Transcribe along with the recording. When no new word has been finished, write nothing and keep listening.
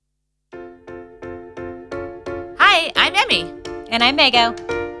Hi, I'm Emmy. And I'm Mago.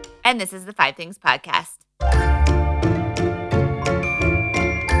 And this is the Five Things Podcast.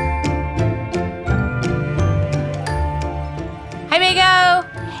 Hi, Mago.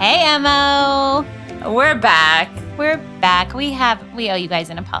 Hey, Emmo. We're back. We're back. We owe you guys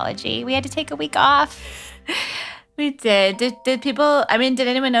an apology. We had to take a week off. We did. Did people, did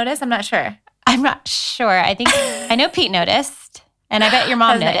anyone notice? I'm not sure. I'm not sure. I know Pete noticed, and I bet your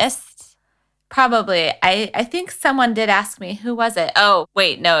mom noticed. Nice. Probably. I think someone did ask me, who was it? Oh,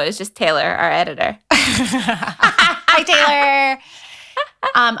 wait, no, it was just Taylor, our editor. Hi, Taylor.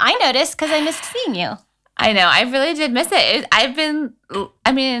 I noticed because I missed seeing you. I know. I really did miss it.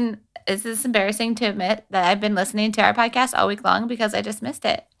 Is this embarrassing to admit that I've been listening to our podcast all week long because I just missed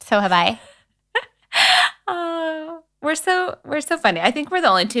it? So have I. We're so funny. I think we're the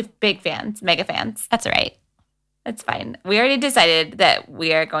only two big fans, mega fans. That's right. That's fine. We already decided that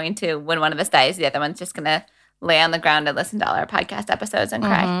we are going to, when one of us dies, the other one's just going to lay on the ground and listen to all our podcast episodes and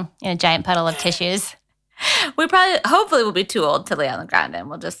cry. In a giant puddle of tissues. Hopefully we'll be too old to lay on the ground and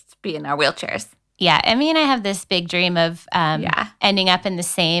we'll just be in our wheelchairs. Yeah. Emmy and I have this big dream of ending up in the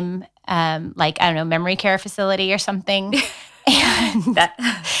same, memory care facility or something. And,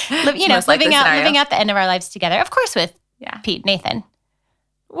 living out the end of our lives together. Of course with Pete, Nathan.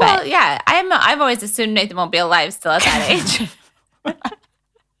 Well, I've always assumed Nathan won't be alive still at that age. He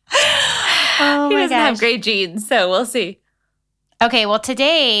doesn't have great genes, so we'll see. Okay, well,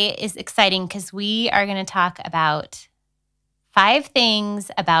 today is exciting because we are going to talk about 5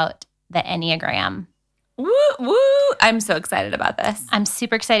 things about the Enneagram. Woo, woo. I'm so excited about this. I'm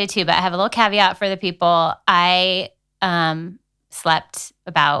super excited too, but I have a little caveat for the people. I slept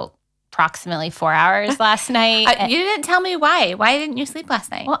about approximately 4 hours last night. You didn't tell me why. Why didn't you sleep last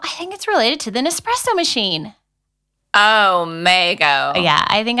night? Well, I think it's related to the Nespresso machine. Oh, Mago. Yeah,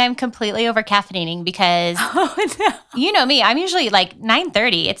 I think I'm completely over caffeinating because you know me. I'm usually like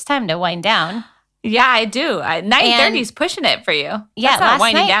 9:30. It's time to wind down. Yeah, I do. 9:30 is pushing it for you. Yeah, that's not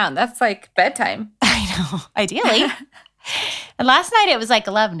winding down. That's like bedtime. I know, ideally. And last night it was like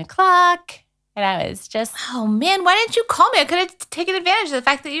 11 o'clock. And I was just... Oh, man, why didn't you call me? I could have taken advantage of the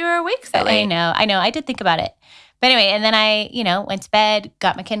fact that you were awake so late. I know. I did think about it. But anyway, and then I, went to bed,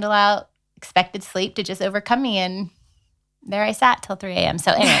 got my Kindle out, expected sleep to just overcome me, and there I sat till 3 a.m.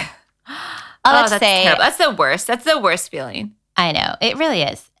 So anyway, that's terrible. That's the worst. That's the worst feeling. I know. It really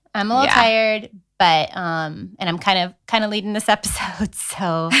is. I'm a little tired, but, and I'm kind of leading this episode,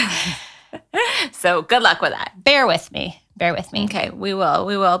 so... So good luck with that. Bear with me. Okay, we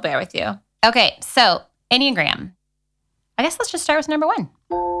will bear with you. Okay, so Enneagram. I guess let's just start with number 1.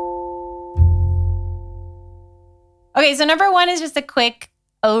 Okay, so number 1 is just a quick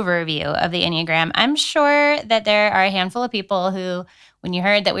overview of the Enneagram. I'm sure that there are a handful of people who, when you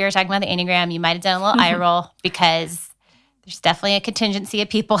heard that we were talking about the Enneagram, you might have done a little eye roll because there's definitely a contingency of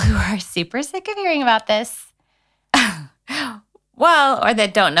people who are super sick of hearing about this. Well, or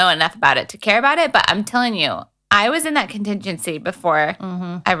that don't know enough about it to care about it, but I'm telling you, I was in that contingency before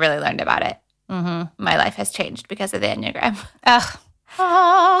I really learned about it. Mm-hmm. My life has changed because of the Enneagram.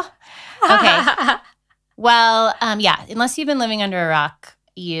 Oh. Okay. Well, unless you've been living under a rock,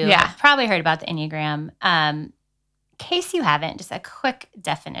 you have probably heard about the Enneagram. In case you haven't, just a quick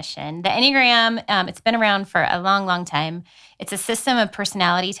definition. The Enneagram, it's been around for a long, long time. It's a system of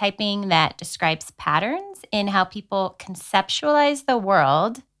personality typing that describes patterns in how people conceptualize the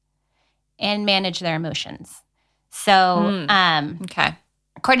world and manage their emotions. So,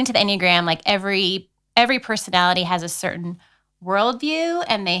 according to the Enneagram, like every personality has a certain worldview,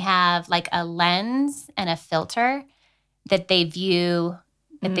 and they have like a lens and a filter that they view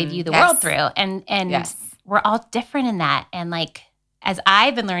the world through, and we're all different in that. And like as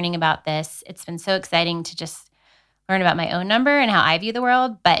I've been learning about this, it's been so exciting to just learn about my own number and how I view the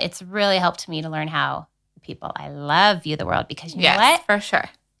world. But it's really helped me to learn how the people I love view the world, because you know what? For sure,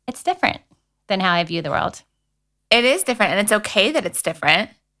 it's different than how I view the world. It is different, and it's okay that it's different.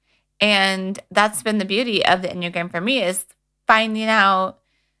 And that's been the beauty of the Enneagram for me, is finding out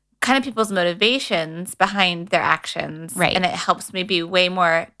kind of people's motivations behind their actions. Right. And it helps me be way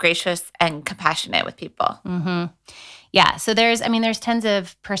more gracious and compassionate with people. Mm-hmm. Yeah. So there's tons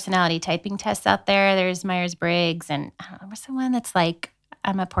of personality typing tests out there. There's Myers-Briggs, and I don't know, what's the one that's like,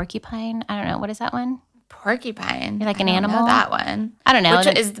 I'm a porcupine? I don't know. What is that one? Porcupine. You're like an animal? That one. I don't know.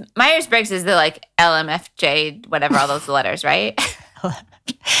 Which is Myers-Briggs is the like LMFJ, whatever, all those letters, right?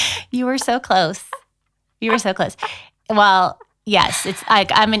 You were so close. Well, yes, it's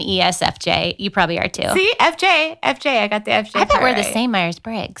like I'm an ESFJ. You probably are too. See, FJ. I got the FJ. I bet we're the right. same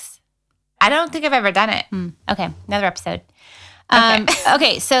Myers-Briggs. I don't think I've ever done it. Okay, another episode.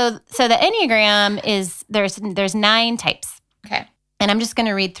 Okay, so the Enneagram is there's 9 types. Okay. And I'm just going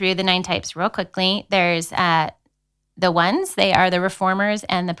to read through the 9 types real quickly. There's the 1s. They are the reformers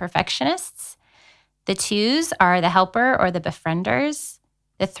and the perfectionists. The 2s are the helper or the befrienders.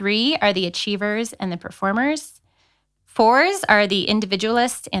 The 3 are the achievers and the performers. 4s are the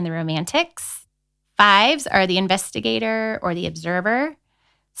individualists and the romantics. 5s are the investigator or the observer.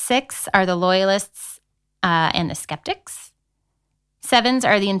 6 are the loyalists and the skeptics. 7s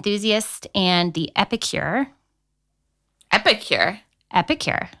are the enthusiast and the epicure. Epicure?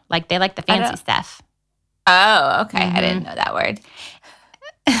 Epicure. Like they like the fancy stuff. Oh, okay. I didn't know that word.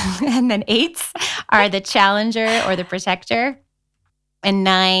 And then 8s are the challenger or the protector. And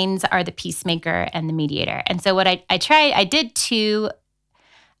 9s are the peacemaker and the mediator. And so what I did 2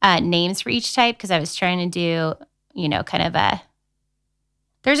 names for each type because I was trying to do, kind of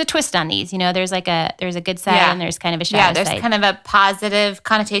there's a twist on these. There's there's a good side and there's kind of a shadow side. Yeah, there's kind of a positive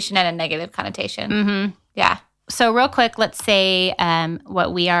connotation and a negative connotation. Mm-hmm. Yeah. So real quick, let's say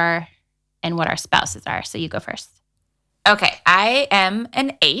what we are and what our spouses are. So you go first. Okay. I am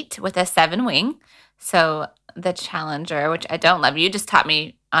an 8 with a 7 wing. So the challenger, which I don't love. You just taught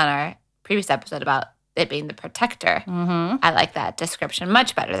me on our previous episode about it being the protector. Mm-hmm. I like that description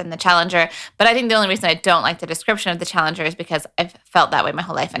much better than the challenger. But I think the only reason I don't like the description of the challenger is because I've felt that way my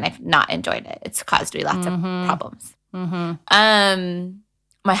whole life and I've not enjoyed it. It's caused me lots of problems. Mm-hmm.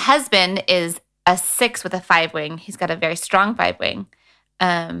 My husband is a 6 with a 5 wing. He's got a very strong 5 wing.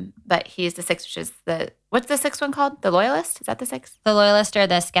 But he's the 6, which is what's the 6th one called? The loyalist? Is that the 6th? The loyalist or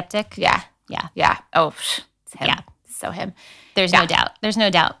the skeptic? Yeah. Yeah. Yeah. Oh, it's him. Yeah. So him. There's no doubt. There's no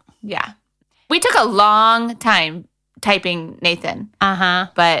doubt. Yeah. We took a long time typing Nathan. Uh-huh.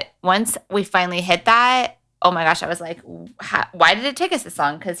 But once we finally hit that, oh my gosh, I was like, why did it take us this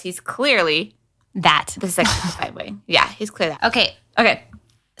long? Because he's clearly that. The 6 wing. Yeah, he's clear that. Okay.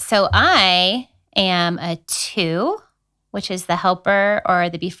 So I am a 2, which is the helper or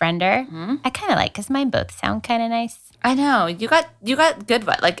the befriender. Mm-hmm. I kind of like because mine both sound kind of nice. I know. You got good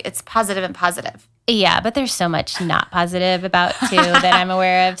one. Like it's positive and positive. Yeah, but there's so much not positive about 2 that I'm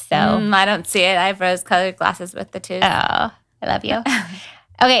aware of. So I don't see it. I have rose-colored glasses with the 2. Oh, I love you.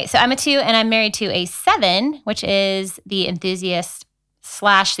 Okay, so I'm a 2 and I'm married to a 7, which is the enthusiast /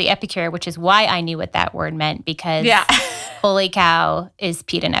 the epicure, which is why I knew what that word meant because holy cow, is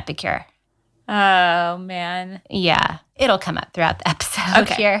Pete an epicure? Oh, man. Yeah, it'll come up throughout the episode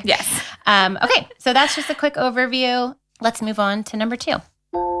here. Yes. Okay, so that's just a quick overview. Let's move on to number 2.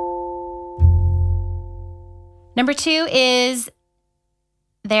 Number 2 is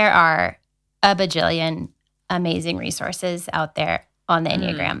there are a bajillion amazing resources out there on the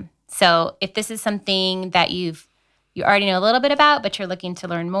Enneagram. So if this is something that you already know a little bit about, but you're looking to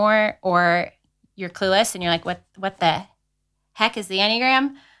learn more, or you're clueless and you're like, what the heck is the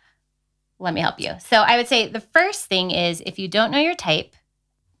Enneagram? Let me help you. So I would say the first thing is if you don't know your type,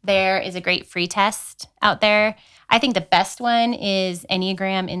 there is a great free test out there. I think the best one is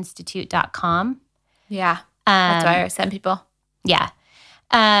EnneagramInstitute.com. Yeah. That's why I send people. Yeah.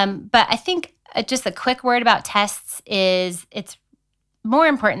 But I think just a quick word about tests is it's more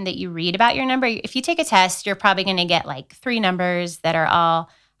important that you read about your number. If you take a test, you're probably going to get like 3 numbers that are all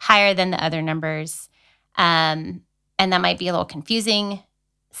higher than the other numbers. And that might be a little confusing.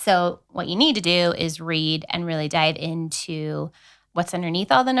 So what you need to do is read and really dive into what's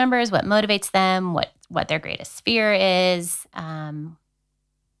underneath all the numbers, what motivates them, what their greatest fear is, that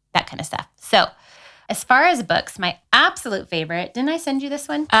kind of stuff. So as far as books, my absolute favorite, didn't I send you this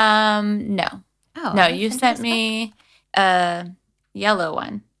one? No. Oh, no, you sent me a yellow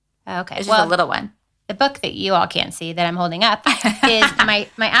one. Okay. It's just a little one. The book that you all can't see that I'm holding up is my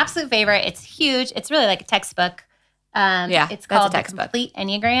absolute favorite. It's huge. It's really like a textbook. It's called The Complete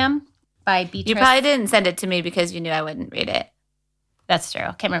Enneagram by Beatrice. You probably didn't send it to me because you knew I wouldn't read it. That's true.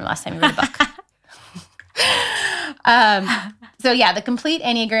 I can't remember last time you read a book. The Complete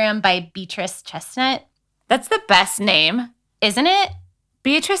Enneagram by Beatrice Chestnut. That's the best name. Isn't it?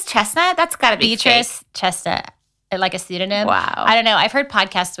 Beatrice Chestnut? That's got to be Beatrice fake. Chestnut. Like a pseudonym. Wow. I don't know. I've heard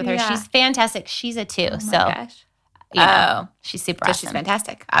podcasts with her. She's fantastic. She's a 2. Oh my gosh. She's super awesome. She's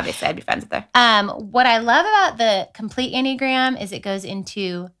fantastic. Obviously, I'd be friends with her. What I love about the Complete Enneagram is it goes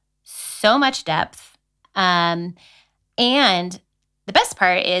into so much depth. And the best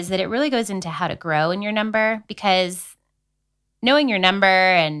part is that it really goes into how to grow in your number, because knowing your number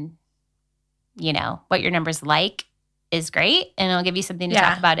and, what your number's like is great. And it'll give you something to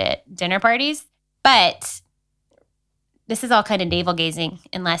talk about at dinner parties. But this is all kind of navel gazing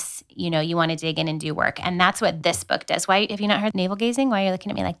unless, you want to dig in and do work. And that's what this book does. Why have you not heard navel gazing? Why are you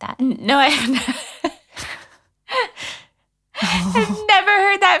looking at me like that? No, I haven't. I've never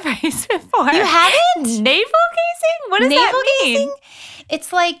heard that phrase before. You haven't? Navel-gazing? What does that mean?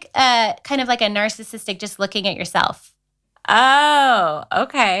 It's like kind of like a narcissistic just looking at yourself. Oh,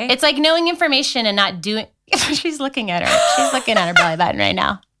 okay. It's like knowing information and not doing. She's looking at her. She's looking at her belly button right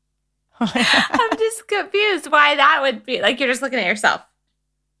now. I'm just confused why that would be. Like you're just looking at yourself.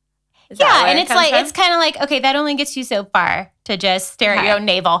 Yeah, and it's like it's kind of like, okay, that only gets you so far to just stare at your own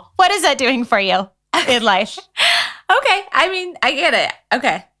navel. What is that doing for you in life? Okay, I mean, I get it.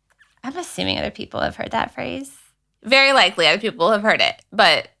 Okay. I'm assuming other people have heard that phrase. Very likely other people have heard it,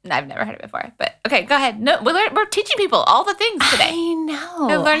 but I've never heard it before. But okay, go ahead. No, we're teaching people all the things today. I know.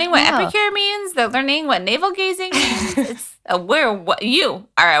 They're learning what epicure means. They're learning what navel-gazing means. It's you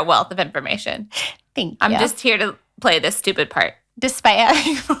are a wealth of information. Thank you. I'm just here to play this stupid part. Despite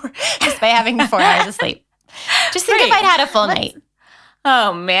having 4 hours of sleep. Just think if I'd had a full night.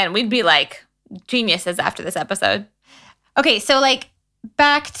 Oh, man. We'd be like geniuses after this episode. Okay, so like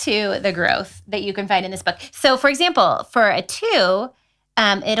back to the growth that you can find in this book. So, for example, for a 2,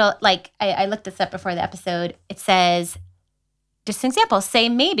 it'll like, I looked this up before the episode. It says, just an example, say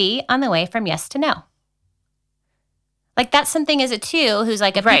maybe on the way from yes to no. Like that's something as a 2 who's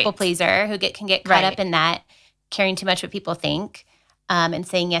like a people pleaser who can get caught up in that, caring too much what people think, and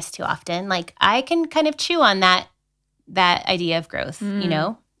saying yes too often. Like I can kind of chew on that idea of growth, you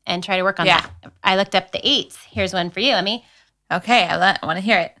know, and try to work on that. I looked up the 8s. Here's one for you, Emmy. Okay, I want to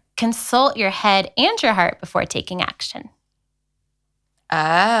hear it. Consult your head and your heart before taking action.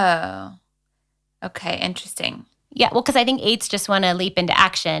 Oh, okay, interesting. Yeah, well, because I think 8s just want to leap into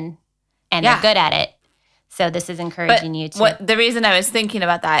action, and they're good at it. So this is encouraging you to. The reason I was thinking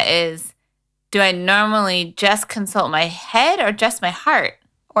about that is, do I normally just consult my head or just my heart?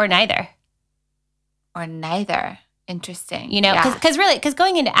 Or neither. Or neither. Interesting. You know, because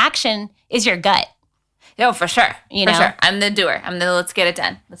going into action is your gut. No, for sure. You know? For sure. I'm the doer. Let's get it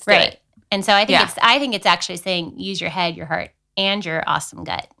done. Let's do it. And so I think it's actually saying use your head, your heart, and your awesome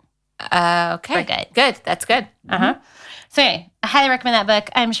gut. Okay. For good. Good. That's good. Uh-huh. So anyway, I highly recommend that book.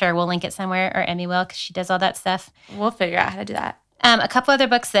 I'm sure we'll link it somewhere, or Emmy will, because she does all that stuff. We'll figure out how to do that. A couple other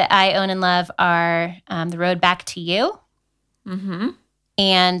books that I own and love are The Road Back to You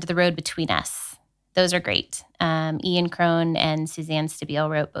and The Road Between Us. Those are great. Ian Crone and Suzanne Stabile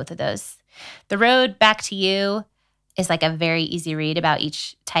wrote both of those. The Road Back to You is like a very easy read about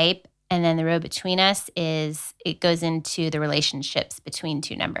each type. And then The Road Between Us it goes into the relationships between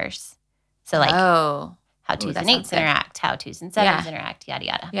 2 numbers. So like how 2s and 8s interact, how 2s and 7s interact, yada,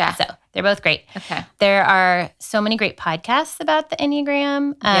 yada. Yeah. So they're both great. Okay. There are so many great podcasts about the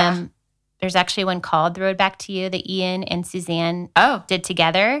Enneagram. There's actually one called The Road Back to You that Ian and Suzanne did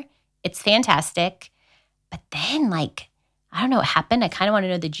together. It's fantastic. But then like, I don't know what happened. I kind of want to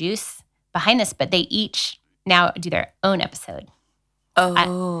know the juice behind this, but they each now do their own episode. It's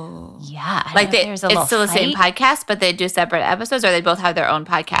still the same podcast, but they do separate episodes, or they both have their own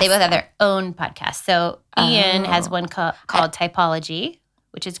podcast? They both have their own podcast. So Ian has one called Typology,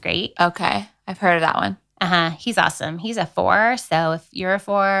 which is great. Okay. I've heard of that one. He's awesome. He's a 4. So if you're a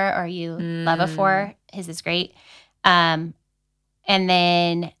 4 or you love a 4, his is great. And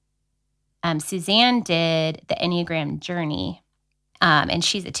then Suzanne did the Enneagram Journey, and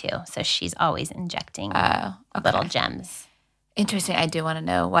she's a 2. So she's always injecting little gems. Interesting. I do want to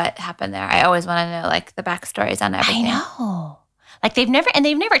know what happened there. I always want to know like the backstories on everything. I know. Like they've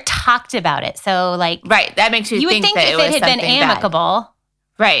never talked about it. So like that makes you think that if it had been amicable.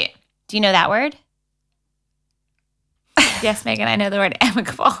 Bad. Right. Do you know that word? Yes, Megan, I know the word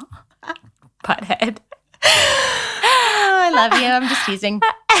amicable. Butthead. I love you. I'm just teasing.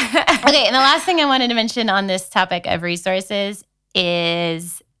 Okay, and the last thing I wanted to mention on this topic of resources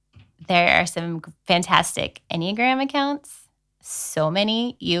is there are some fantastic Enneagram accounts. So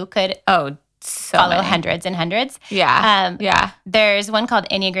many. You could follow hundreds and hundreds. Yeah. There's one called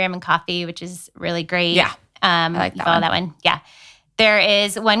Enneagram and Coffee, which is really great. Yeah. I like that follow that one. Yeah. There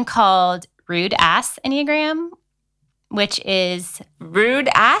is one called Rude Ass Enneagram, which is Rude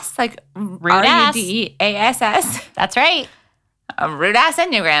Ass, like Rude Ass. RUDEASS. That's right. A Rude Ass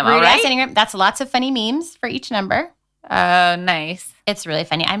Enneagram. Rude Ass Enneagram. That's lots of funny memes for each number. Oh, nice. It's really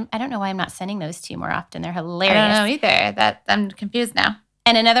funny. I don't know why I'm not sending those to you more often. They're hilarious. I don't know either. I'm confused now.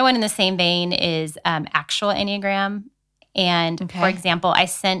 And another one in the same vein is Actual Enneagram. And for example, I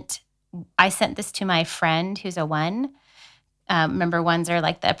sent this to my friend who's a 1. Remember, 1s are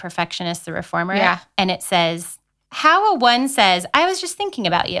like the perfectionist, the reformer. Yeah. And it says, how a 1 says, I was just thinking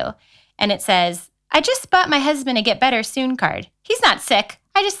about you. And it says, I just bought my husband a Get Better Soon card. He's not sick.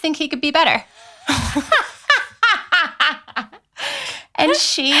 I just think he could be better. And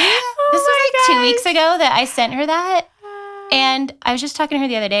this was like 2 weeks ago that I sent her that. And I was just talking to her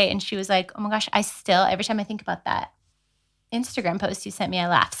the other day, and she was like, oh my gosh, every time I think about that Instagram post you sent me, I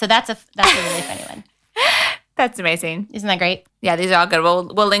laugh. So that's a really funny one. That's amazing. Isn't that great? Yeah, these are all good.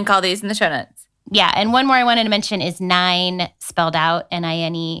 We'll link all these in the show notes. Yeah, and one more I wanted to mention is 9 spelled out,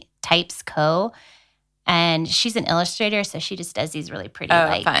 N-I-N-E, Types Co. And she's an illustrator, so she just does these really pretty,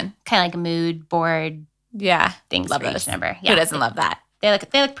 fun. Kind of like mood board things love for those. Each number. Yeah, who doesn't love that?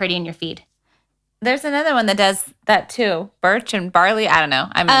 They look pretty in your feed. There's another one that does that too. Birch and barley. I don't know.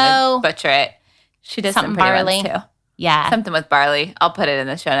 I'm going to butcher it. She does some pretty barley. ones too. Yeah. Something with barley. I'll put it in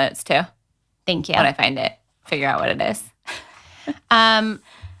the show notes too. Thank you. When I find it. Figure out what it is.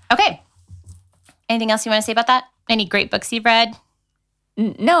 Okay. Anything else you want to say about that? Any great books you've read?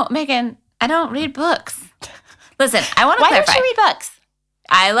 No, Megan, I don't read books. Listen, I want to clarify. Why don't you read books?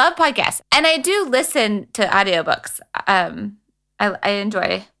 I love podcasts. And I do listen to audiobooks. I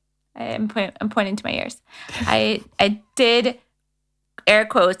enjoy. I'm pointing to my ears. I did, air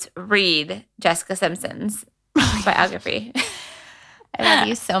quotes, read Jessica Simpson's biography. I love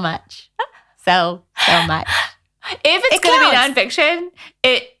you so much. So much. If it's going to be nonfiction,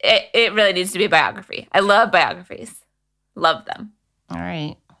 it really needs to be a biography. I love biographies. Love them. All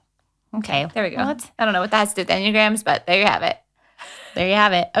right. Okay. There we go. Well, I don't know what that has to do with Enneagrams, but there you have it. There you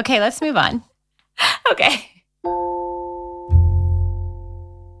have it. Okay, let's move on. Okay.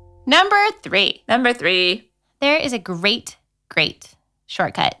 Number 3. There is a great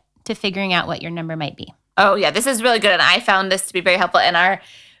shortcut to figuring out what your number might be. Oh, yeah. This is really good. And I found this to be very helpful. And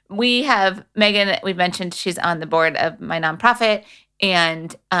we have Megan, we've mentioned she's on the board of my nonprofit.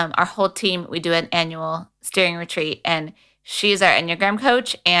 And our whole team, we do an annual steering retreat. And she's our Enneagram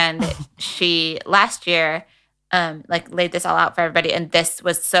coach. And she, last year, laid this all out for everybody. And this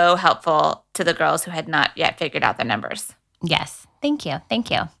was so helpful to the girls who had not yet figured out their numbers. Yes. Thank you.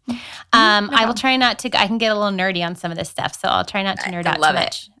 I will try not to, I can get a little nerdy on some of this stuff, so I'll try not to nerd out too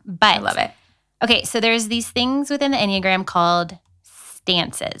much. But I love it. Okay, so there's these things within the Enneagram called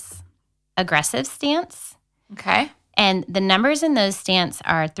stances. Aggressive stance. Okay. And the numbers in those stance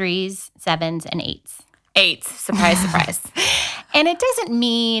are 3s, 7s, and 8s. 8s. Surprise. And it doesn't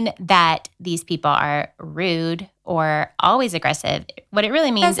mean that these people are rude or always aggressive. What it really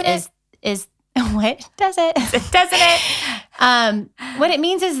means is what does it? Doesn't it? What it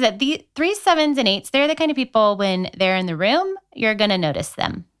means is that the 3s, 7s, and 8s, they're the kind of people when they're in the room, you're going to notice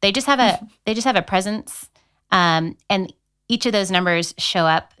them. They just have a presence. And each of those numbers show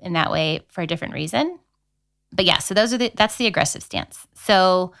up in that way for a different reason. But yeah, so that's the aggressive stance.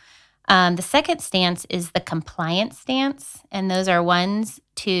 So the second stance is the compliant stance. And those are 1s,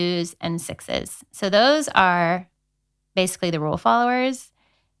 2s, and 6s. So those are basically the rule followers.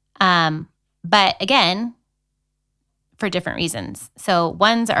 But again, for different reasons. So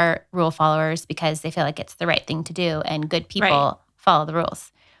 1s are rule followers because they feel like it's the right thing to do and good people follow the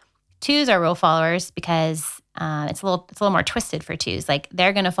rules. 2s are rule followers because it's a little more twisted for 2s. Like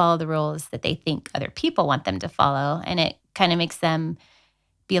they're going to follow the rules that they think other people want them to follow. And it kind of makes them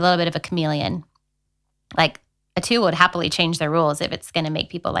be a little bit of a chameleon. Like a 2 would happily change their rules if it's going to make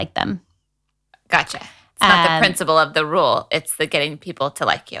people like them. Gotcha. It's not the principle of the rule. It's the getting people to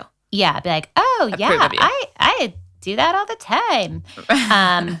like you. Yeah, be like, oh, yeah, I do that all the time.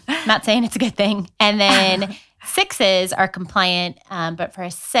 Not saying it's a good thing. And then 6s are compliant, but for a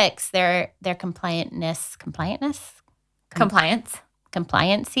 6, their compliancy?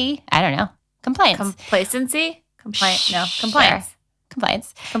 I don't know. Compliance. Complacency? Compliance. Sure.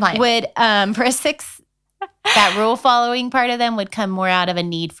 Compliance. Would, for a 6, that rule following part of them would come more out of a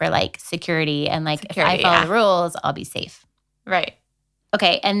need for like security and like if I follow the rules, I'll be safe. Right.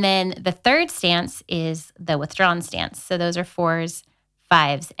 Okay, and then the third stance is the withdrawn stance. So those are 4s,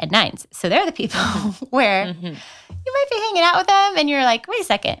 5s, and 9s. So they're the people where you might be hanging out with them and you're like, wait a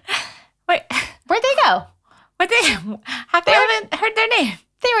second. Where'd they go? How come I haven't heard their name?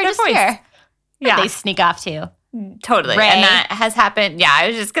 They were just here. Yeah. They sneak off too. Totally. Ray. And that has happened. Yeah, I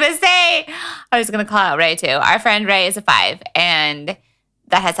was going to call out Ray too. Our friend Ray is a 5 and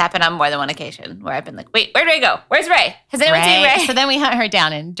that has happened on more than one occasion where I've been like, wait, where'd Ray go? Where's Ray? Has anyone seen Ray? So then we hunt her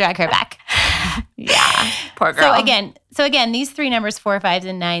down and drag her back. Yeah, poor girl. So again, these 3 numbers, 4, 5s,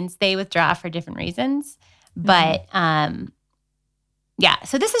 and 9s, they withdraw for different reasons. But so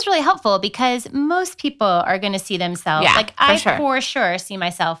this is really helpful because most people are going to see themselves. For sure see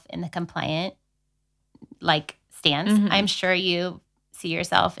myself in the compliant stance. I'm sure you see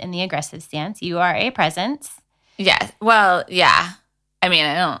yourself in the aggressive stance. You are a presence. Yes. Well, yeah. I mean,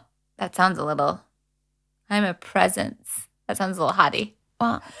 that sounds a little, I'm a presence. That sounds a little haughty.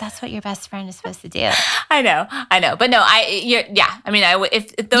 Well, that's what your best friend is supposed to do. I know. But no,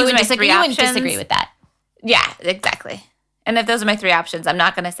 if those are my 3 options. You wouldn't disagree with that. Yeah, exactly. And if those are my 3 options, I'm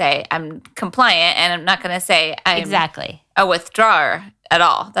not going to say I'm compliant, and I'm not going to say I'm a withdrawer at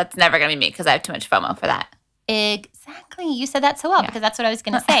all. That's never going to be me because I have too much FOMO for that. Exactly. You said that so well because that's what I was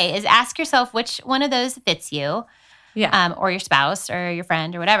going to say is ask yourself which one of those fits you or your spouse or your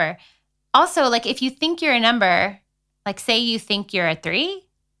friend or whatever. Also, like if you think you're a number, like say you think you're a 3,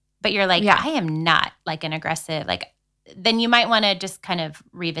 but you're like, I am not like an aggressive, like then you might want to just kind of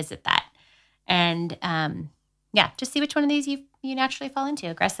revisit that. And just see which one of these you naturally fall into,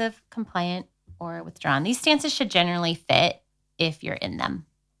 aggressive, compliant, or withdrawn. These stances should generally fit if you're in them.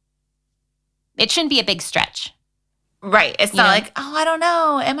 It shouldn't be a big stretch. Right. It's not like, oh, I don't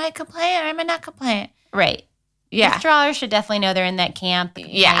know. Am I compliant or am I not compliant? Right. Yeah. Withdrawers should definitely know they're in that camp.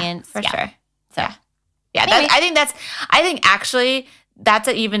 Yeah, for sure. So, anyway. I think actually that's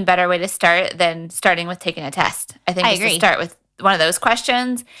an even better way to start than starting with taking a test. I think to start with one of those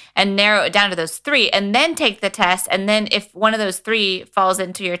questions and narrow it down to those 3 and then take the test. And then if one of those 3 falls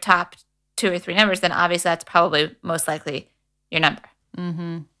into your top 2 or 3 numbers, then obviously that's probably most likely your number.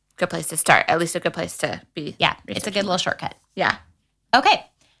 Mm-hmm. Good place to start. At least a good place to be. Yeah, it's a good little shortcut. Yeah. Okay.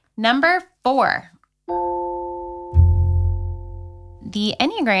 Number 4. The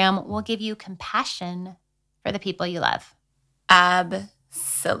Enneagram will give you compassion for the people you love.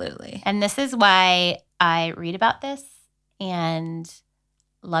 Absolutely. And this is why I read about this and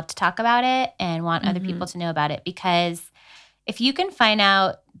love to talk about it and want other people to know about it. Because if you can find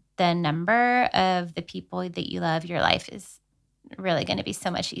out the number of the people that you love, your life is really going to be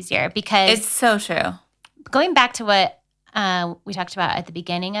so much easier. Because it's so true. Going back to what we talked about at the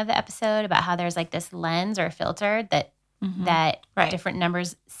beginning of the episode about how there's like this lens or filter that different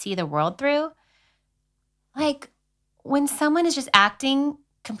numbers see the world through. Like when someone is just acting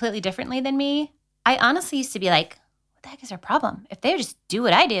completely differently than me, I honestly used to be like, what the heck is their problem? If they just do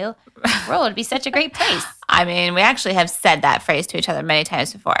what I do, the world would be such a great place. I mean, we actually have said that phrase to each other many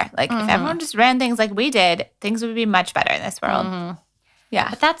times before. Like if everyone just ran things like we did, things would be much better in this world. Mm-hmm. Yeah.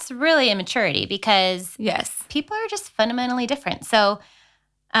 But that's really immaturity because people are just fundamentally different. So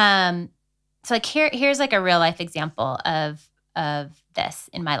like here's like a real life example of this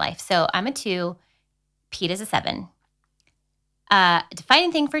in my life. So I'm a 2, Pete is a 7.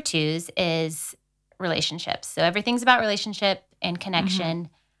 Defining thing for 2s is relationships. So everything's about relationship and connection.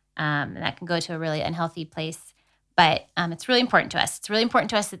 And that can go to a really unhealthy place. But it's really important to us. It's really important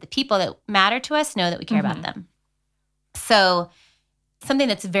to us that the people that matter to us know that we care about them. So something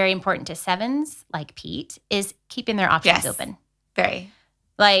that's very important to 7s, like Pete, is keeping their options open. Very.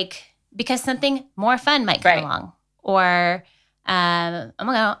 Like, because something more fun might come along. Or, I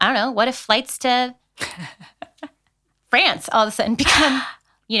don't know, what if flights to France all of a sudden become,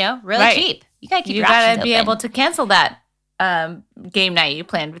 really cheap? You got to keep your options open. You got to be able to cancel that game night you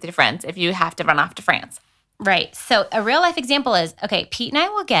planned with your friends if you have to run off to France. Right. So a real life example is, okay, Pete and I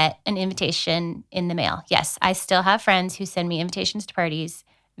will get an invitation in the mail. Yes, I still have friends who send me invitations to parties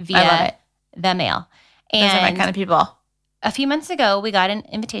via the mail. And those are my kind of people. A few months ago, we got an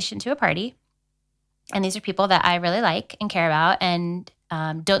invitation to a party. And these are people that I really like and care about and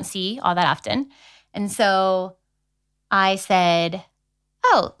don't see all that often. And so I said,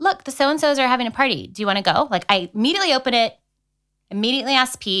 oh, look, the so-and-sos are having a party. Do you want to go? Like I immediately open it, immediately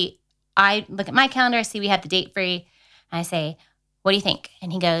ask Pete. I look at my calendar, I see we have the date free. And I say, what do you think?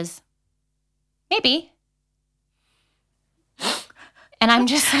 And he goes, maybe. And I'm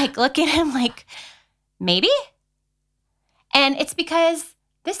just like, looking at him like, maybe? And it's because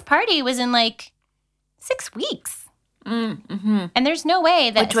this party was in like 6 weeks. Mm-hmm. And there's no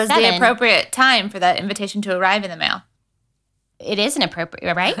way that which was the appropriate time for that invitation to arrive in the mail. It is an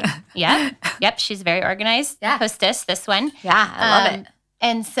appropriate, right? Yeah. Yep. She's very organized. Yeah. Hostess, this one. Yeah. I love it.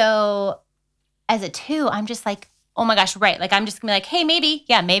 And so as a 2, I'm just like, oh my gosh, right. Like I'm just gonna be like, hey, maybe.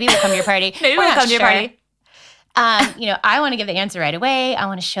 Yeah, maybe we'll come to your party. Maybe we'll come to your party. I want to give the answer right away. I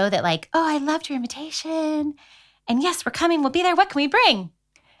want to show that like, oh, I loved your invitation. And yes, we're coming. We'll be there. What can we bring?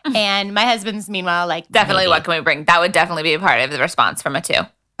 And my husband's meanwhile like, definitely, maybe. What can we bring? That would definitely be a part of the response from a 2.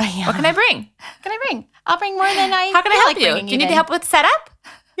 Yeah. What can I bring? What can I bring? I'll bring more than I How can I help you? Do you need help with setup?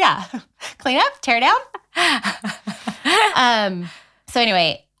 Yeah. Clean up, tear down. So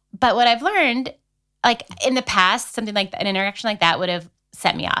anyway, but what I've learned, like in the past, something like an interaction like that would have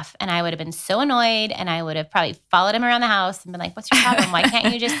set me off. And I would have been so annoyed and I would have probably followed him around the house and been like, what's your problem? Why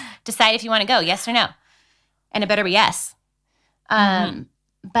can't you just decide if you want to go? Yes or no? And it better be yes.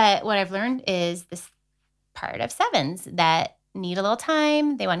 But what I've learned is this part of 7s that need a little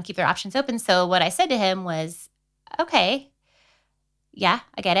time. They want to keep their options open. So what I said to him was, okay, yeah,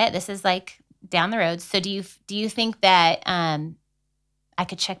 I get it. This is like down the road. So do you think that I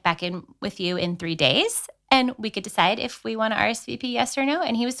could check back in with you in 3 days And we could decide if we want to RSVP yes or no.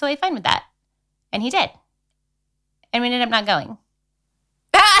 And he was totally fine with that. And he did. And we ended up not going.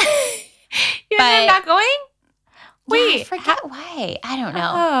 You ended up not going? Wait. Yeah, I forget why. I don't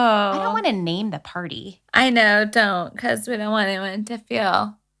know. Oh. I don't want to name the party. I know. Don't. Because we don't want anyone to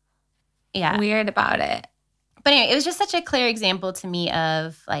feel weird about it. But anyway, it was just such a clear example to me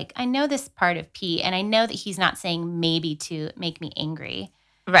of like, I know this part of Pete, and I know that he's not saying maybe to make me angry.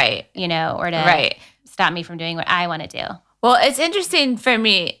 Right. You know, or to stop me from doing what I want to do. Well, it's interesting for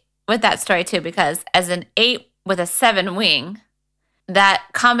me with that story too, because as an 8 with a 7 wing, that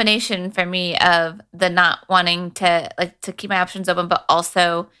combination for me of the not wanting to keep my options open, but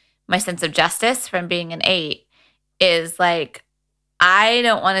also my sense of justice from being an 8 is like, I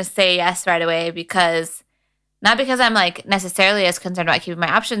don't want to say yes right away because not because I'm like necessarily as concerned about keeping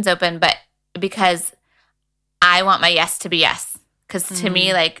my options open, but because I want my yes to be yes. Because to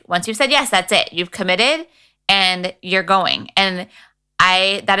me, like once you've said yes, that's it. You've committed and you're going. And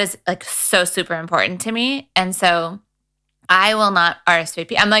that is like so super important to me. And so I will not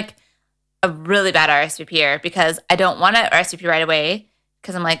RSVP. I'm like a really bad RSVPer because I don't want to RSVP right away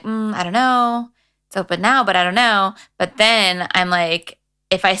because I'm like, I don't know. It's open now, but I don't know. But then I'm like,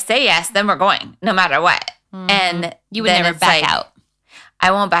 if I say yes, then we're going no matter what. And you would never back out.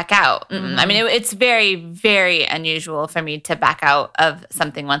 I won't back out. I mean, it's very, very unusual for me to back out of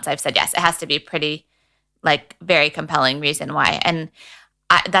something once I've said yes. It has to be pretty, like, very compelling reason why. And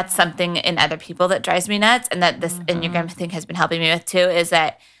that's something in other people that drives me nuts, and that this Enneagram thing has been helping me with too, is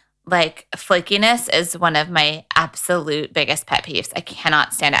that, like, flakiness is one of my absolute biggest pet peeves. I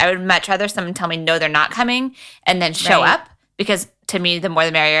cannot stand it. I would much rather someone tell me, no, they're not coming, and then show up, because to me, the more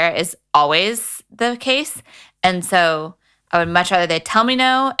the merrier is always the case. And so I would much rather they tell me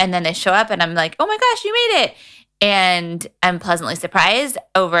no, and then they show up, and I'm like, oh my gosh, you made it. And I'm pleasantly surprised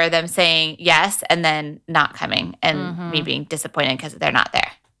over them saying yes and then not coming, and me being disappointed because they're not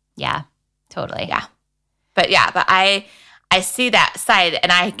there. Yeah, totally. Yeah. But I see that side,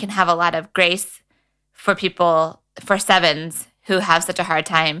 and I can have a lot of grace for people, for 7s who have such a hard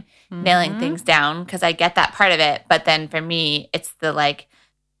time nailing things down, because I get that part of it. But then for me, it's the like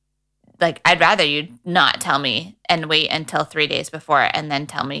I'd rather you not tell me and wait until 3 days before and then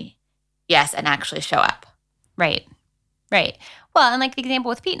tell me yes and actually show up. Right. Well, and like the example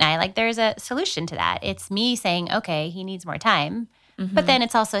with Pete and I, like there's a solution to that. It's me saying, okay, he needs more time. But then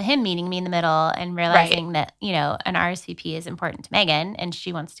it's also him meeting me in the middle and realizing that, you know, an RSVP is important to Megan and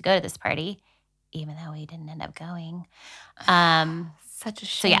she wants to go to this party, even though we didn't end up going. Such a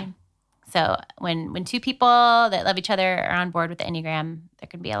shame. So when 2 people that love each other are on board with the Enneagram, there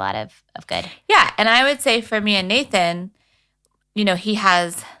can be a lot of good. Yeah. And I would say for me and Nathan, you know, he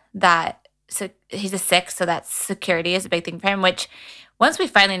has that. So he's a 6, so that security is a big thing for him, which once we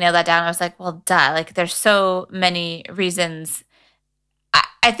finally nailed that down, I was like, well, duh. Like there's so many reasons.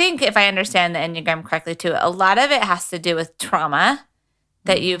 I think if I understand the Enneagram correctly too, a lot of it has to do with trauma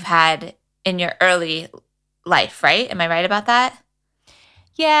that you've had in your early life, right? Am I right about that?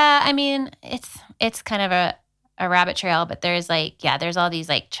 Yeah, I mean, it's kind of a rabbit trail, but there's there's all these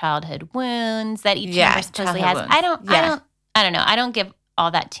like childhood wounds that each member supposedly has. Wounds. I don't know. I don't give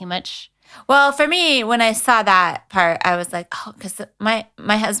all that too much. Well, for me, when I saw that part, I was like, oh, because my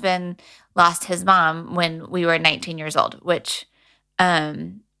husband lost his mom when we were 19 years old, which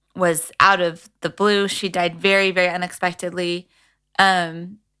was out of the blue. She died very, very unexpectedly.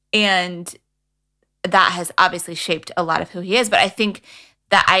 And that has obviously shaped a lot of who he is. But I think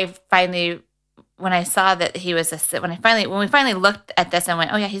that I finally, when I saw that he was when we finally looked at this and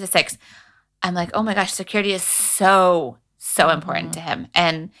went, oh yeah, he's a 6. I'm like, oh my gosh, security is so important to him.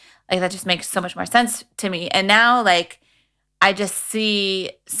 And like, that just makes so much more sense to me. And now like, I just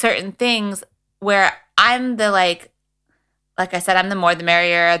see certain things where I'm the like I said, I'm the more the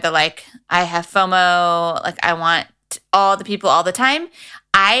merrier, the like, I have FOMO, like I want all the people all the time.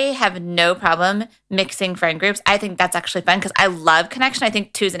 I have no problem mixing friend groups. I think that's actually fun because I love connection. I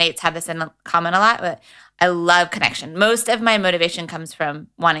think 2s and 8s have this in common a lot, but I love connection. Most of my motivation comes from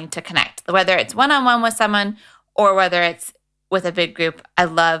wanting to connect, whether it's one-on-one with someone or whether it's with a big group. I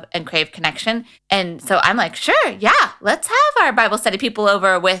love and crave connection. And so I'm like, sure, yeah, let's have our Bible study people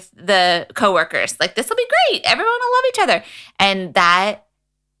over with the coworkers. Like, this will be great. Everyone will love each other. And that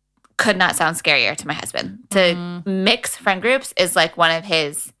could not sound scarier to my husband. To mix friend groups is like one of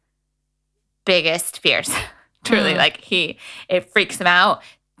his biggest fears. Truly, like it freaks him out,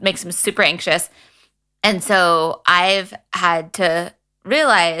 makes him super anxious. And so I've had to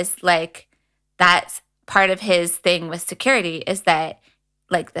realize like that's part of his thing with security is that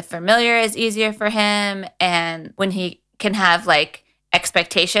like the familiar is easier for him. And when he can have like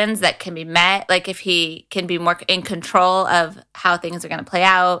expectations that can be met, like if he can be more in control of how things are going to play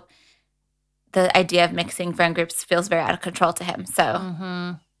out. The idea of mixing friend groups feels very out of control to him. So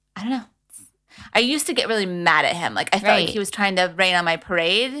I don't know. I used to get really mad at him. Like I felt like he was trying to rain on my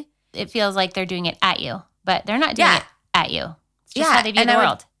parade. It feels like they're doing it at you, but they're not doing it at you. It's just how they view the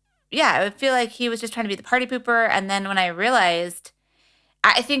world. I would feel like he was just trying to be the party pooper. And then when I realized,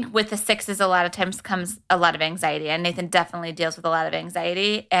 I think with the 6s, a lot of times comes a lot of anxiety. And Nathan definitely deals with a lot of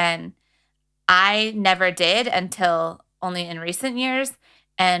anxiety. And I never did until only in recent years.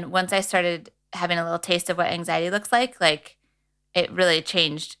 And once I started having a little taste of what anxiety looks like it really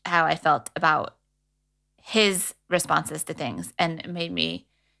changed how I felt about his responses to things, and it made me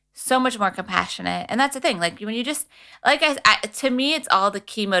so much more compassionate. And that's the thing. Like when you just, to me, it's all the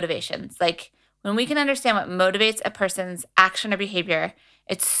key motivations. Like when we can understand what motivates a person's action or behavior,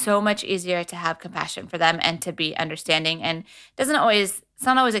 it's so much easier to have compassion for them and to be understanding. And it's not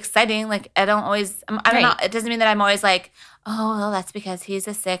always exciting. Like I'm not, it doesn't mean that I'm always like, oh, well, that's because he's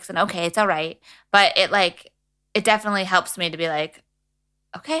a 6 and okay, it's all right. But it definitely helps me to be like,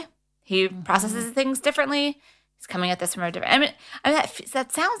 okay, he processes things differently. He's coming at this from a different. I mean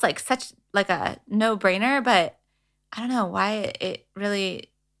that sounds like such like a no-brainer, but I don't know why it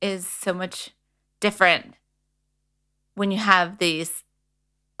really is so much different when you have these,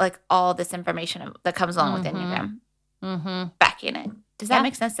 like all this information that comes along with Enneagram backing it. Does that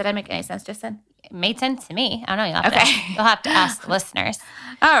make sense? Did I make any sense just then? It made sense to me. I don't know. You'll have to ask the listeners.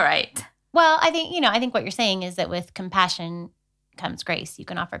 All right. Well, I think what you're saying is that with compassion comes grace. You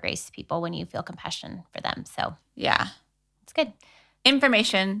can offer grace to people when you feel compassion for them. So yeah, it's good.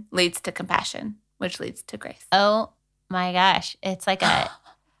 Information leads to compassion, which leads to grace. Oh my gosh. It's like a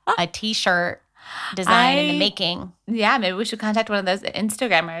t-shirt design in the making. Yeah, maybe we should contact one of those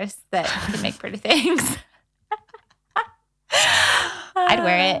Instagrammers that can make pretty things. I'd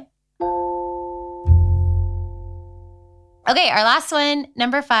wear it. Okay, our last one,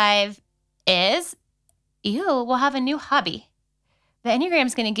 number 5, is you will have a new hobby. The Enneagram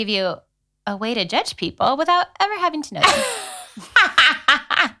is going to give you a way to judge people without ever having to know them.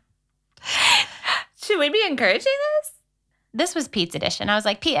 Should we be encouraging this? This was Pete's edition. I was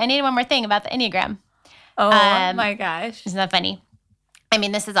like, Pete, I need one more thing about the Enneagram. Oh, my gosh. Isn't that funny? I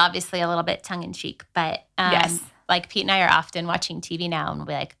mean, this is obviously a little bit tongue-in-cheek, but yes. Like Pete and I are often watching TV now and we'll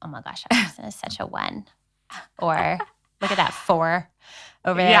be like, oh my gosh, that person is such a 1. Or look at that 4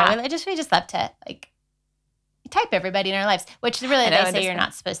 over there. Yeah. We just love to type everybody in our lives, which really they say you're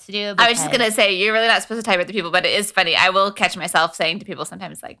not supposed to do. I was just going to say, you're really not supposed to type at the people, but it is funny. I will catch myself saying to people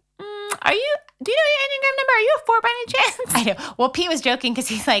sometimes like, do you know your Enneagram number? Are you a 4 by any chance? I know. Well, Pete was joking because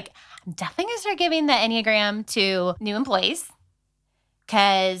he's like, I'm definitely going to start giving the Enneagram to new employees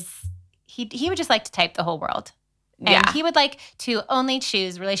because he would just like to type the whole world. And he would like to only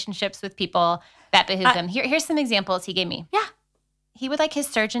choose relationships with people that behoove him. Here's some examples he gave me. Yeah. He would like his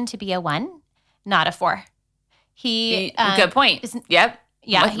surgeon to be a 1, not a 4. Good point. Yep.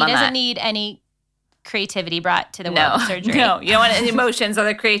 Yeah, he doesn't need any creativity brought to the world of surgery. No, you don't want any emotions or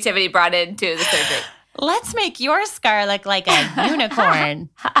the creativity brought into the surgery. Let's make your scar look like a unicorn.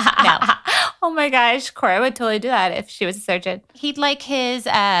 No. Oh my gosh, Cora would totally do that if she was a surgeon. He'd like his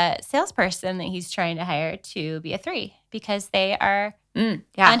salesperson that he's trying to hire to be a 3 because they are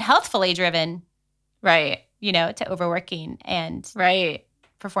unhealthfully driven. Right. To overworking and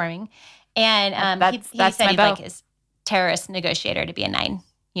performing. And he said he'd like his terrorist negotiator to be a 9,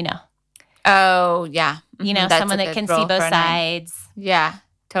 Oh, yeah. Someone that can see both sides. Yeah,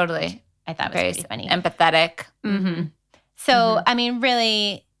 totally. I thought it was pretty funny. Empathetic. Mm-hmm. So, I mean,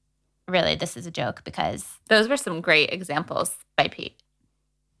 really, this is a joke because... Those were some great examples by Pete.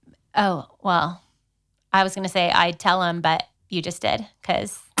 Oh, well, I was going to say I'd tell him, but you just did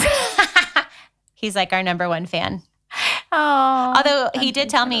because he's like our number 1 fan. Oh, although he did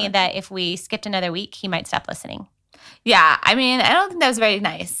tell me that if we skipped another week, he might stop listening. Yeah, I mean, I don't think that was very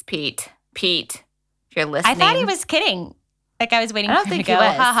nice, Pete. Pete, if you're listening. I thought he was kidding. Like I was waiting for him to go,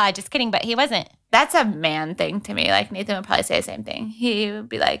 haha, just kidding, but he wasn't. That's a man thing to me. Like Nathan would probably say the same thing. He would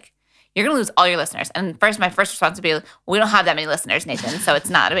be like, you're going to lose all your listeners. And my first response would be, we don't have that many listeners, Nathan, so it's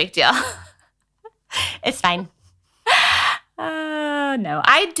not a big deal. It's fine. No,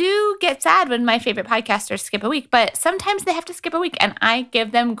 I do get sad when my favorite podcasters skip a week, but sometimes they have to skip a week, and I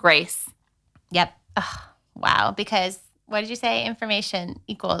give them grace. Yep. Oh, wow. Because what did you say? Information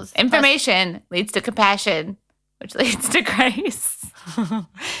leads to compassion, which leads to grace.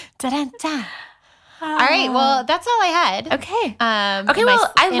 Da-da-da. All right. Well, that's all I had. Okay. I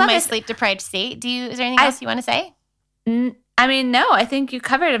love my sleep deprived state. Is there anything else you want to say? I mean, no, I think you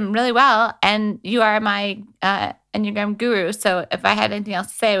covered them really well. And you are my Enneagram guru. So if I had anything else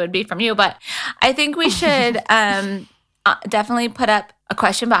to say, it would be from you. But I think we should definitely put up a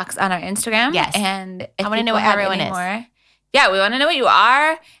question box on our Instagram. Yes. And I want to know what everyone is. Yeah, we want to know what you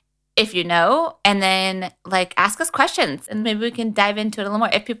are, if you know, and then like ask us questions. And maybe we can dive into it a little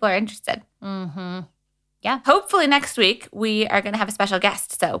more if people are interested. Mm-hmm. Yeah. Hopefully next week we are going to have a special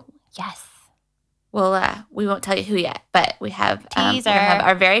guest. So yes. We won't tell you who yet, but we have teaser.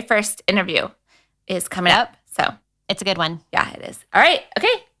 Our very first interview is coming up. So it's a good one. Yeah, it is. All right.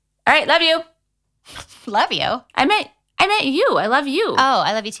 Okay. All right. Love you. Love you. I meant you. I love you. Oh,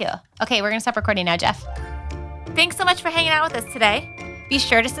 I love you too. Okay, we're going to stop recording now, Jeff. Thanks so much for hanging out with us today. Be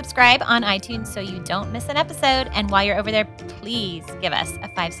sure to subscribe on iTunes so you don't miss an episode. And while you're over there, please give us a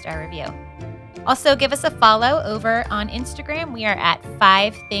 5-star review. Also, give us a follow over on Instagram. We are at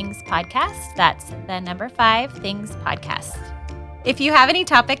 5 Things Podcast. That's the number 5 Things Podcast. If you have any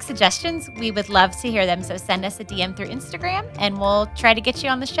topic suggestions, we would love to hear them. So send us a DM through Instagram and we'll try to get you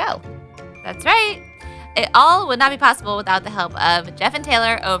on the show. That's right. It all would not be possible without the help of Jeff and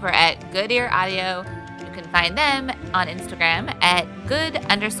Taylor over at Good Ear Audio. You can find them on Instagram at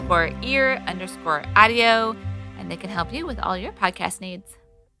good_ear_audio, and they can help you with all your podcast needs.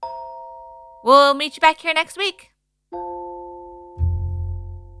 We'll meet you back here next week.